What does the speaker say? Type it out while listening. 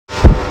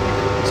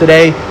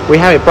Today we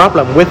have a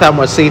problem with our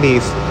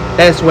Mercedes.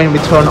 That is when we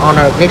turn on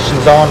our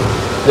ignitions on,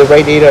 the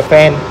radiator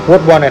fan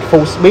would run at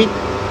full speed.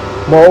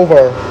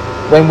 Moreover,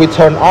 when we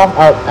turn off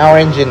our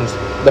engines,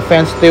 the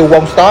fan still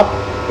won't stop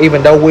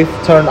even though we've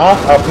turned off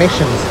our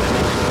ignitions.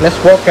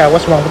 Let's work out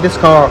what's wrong with this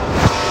car.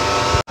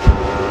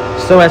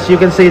 So as you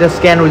can see the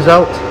scan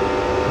result,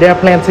 there are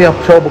plenty of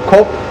trouble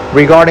code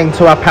regarding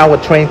to our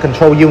powertrain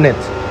control unit,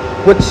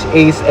 which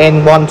is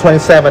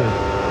N127.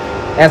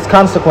 As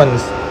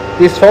consequence,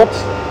 these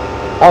faults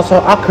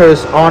also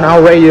occurs on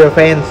our radiator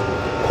fans,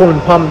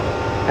 coolant pump,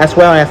 as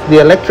well as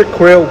the electric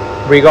grill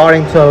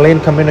regarding to the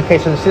link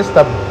communication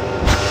system.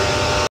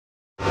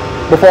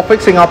 Before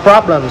fixing our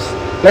problems,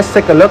 let's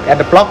take a look at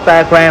the block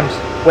diagrams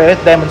where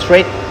it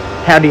demonstrates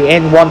how the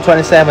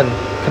N127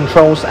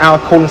 controls our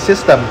cooling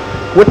system,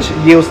 which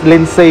use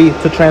Lindsay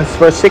to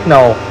transfer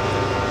signal.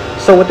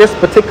 So with this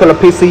particular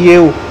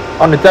PCU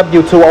on the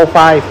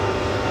W205,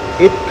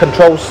 it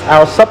controls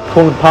our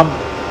subcoolant pump,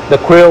 the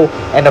grill,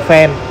 and the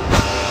fan.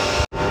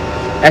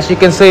 As you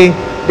can see,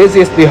 this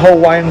is the whole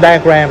wiring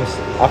diagrams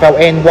of our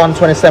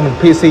N127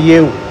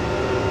 PCU.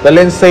 The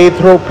Lindsay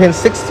through pin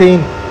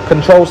 16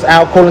 controls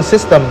our cooling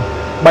system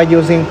by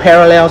using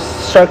parallel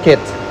circuit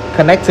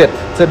connected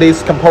to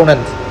these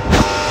components.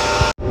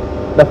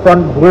 The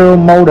front grill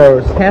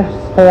motors has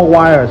 4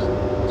 wires,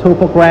 2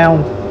 for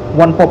ground,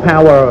 1 for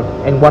power,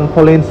 and 1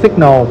 for lane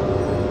signal.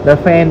 The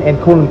fan and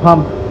coolant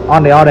pump,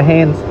 on the other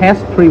hand,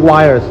 has 3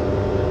 wires.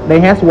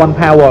 They has 1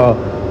 power,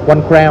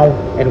 1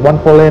 ground, and 1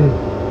 for lane.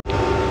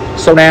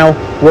 So now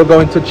we're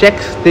going to check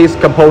these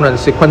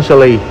components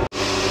sequentially.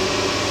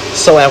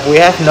 So as we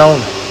have known,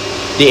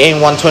 the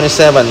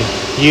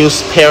N127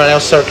 use parallel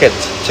circuit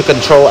to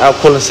control our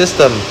cooling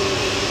system.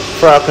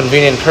 For our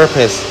convenient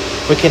purpose,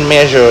 we can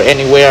measure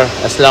anywhere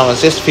as long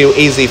as this feels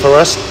easy for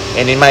us,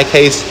 and in my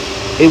case,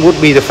 it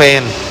would be the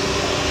fan.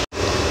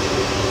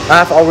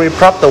 I've already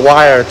propped the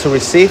wire to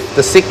receive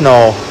the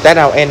signal that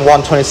our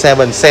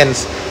N127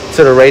 sends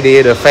to the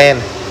radiator fan.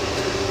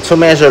 To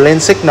measure lane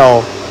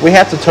signal, we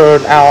have to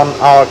turn on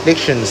our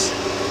ignitions.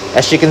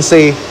 As you can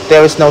see,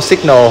 there is no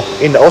signal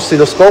in the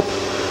oscilloscope,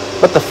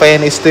 but the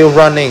fan is still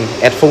running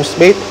at full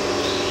speed.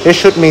 This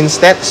should mean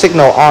that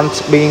signal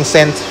aren't being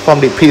sent from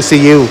the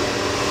PCU.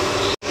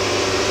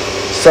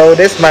 So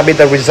this might be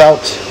the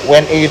result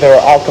when either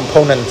our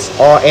components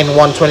or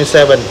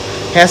N127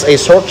 has a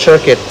short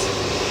circuit.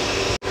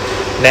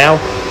 Now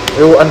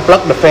we will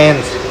unplug the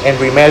fans and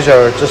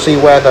remeasure to see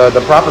whether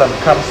the problem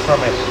comes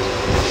from it.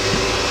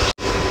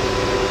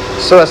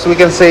 So as we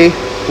can see,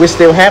 we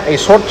still have a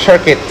short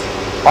circuit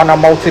on our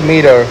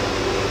multimeter.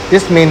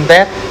 This means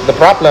that the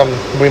problem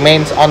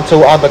remains on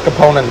 2 other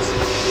components.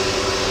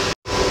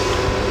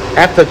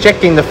 After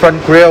checking the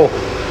front grille,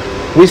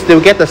 we still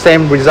get the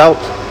same result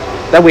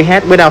that we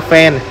had with our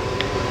fan.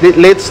 It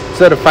leads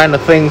to the final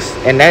things,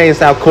 and that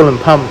is our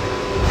coolant pump.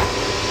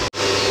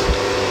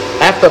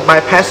 After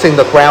bypassing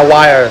the ground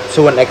wire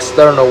to an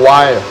external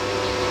wire,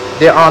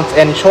 there aren't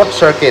any short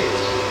circuit,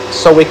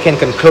 so we can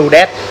conclude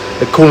that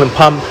the coolant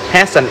pump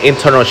has an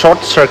internal short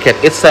circuit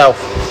itself.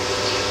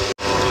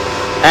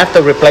 After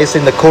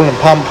replacing the coolant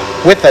pump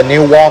with a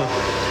new one,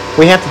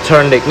 we have to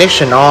turn the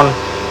ignition on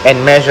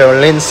and measure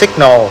lane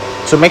signal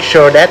to make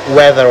sure that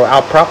whether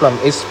our problem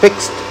is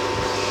fixed.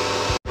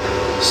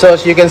 So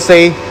as you can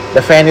see,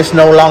 the fan is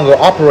no longer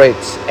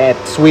operates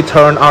as we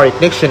turn our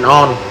ignition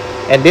on,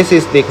 and this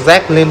is the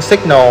exact lane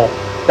signal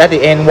that the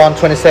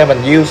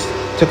N127 used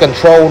to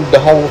control the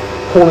whole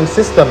cooling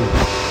system.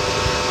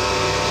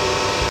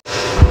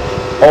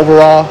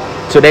 Overall,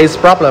 today's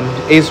problem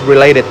is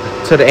related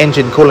to the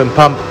engine coolant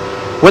pump,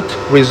 which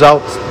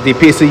results the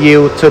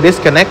PCU to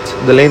disconnect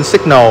the lane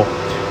signal.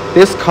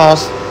 This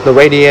caused the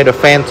radiator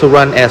fan to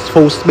run at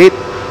full speed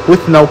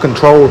with no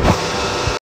control.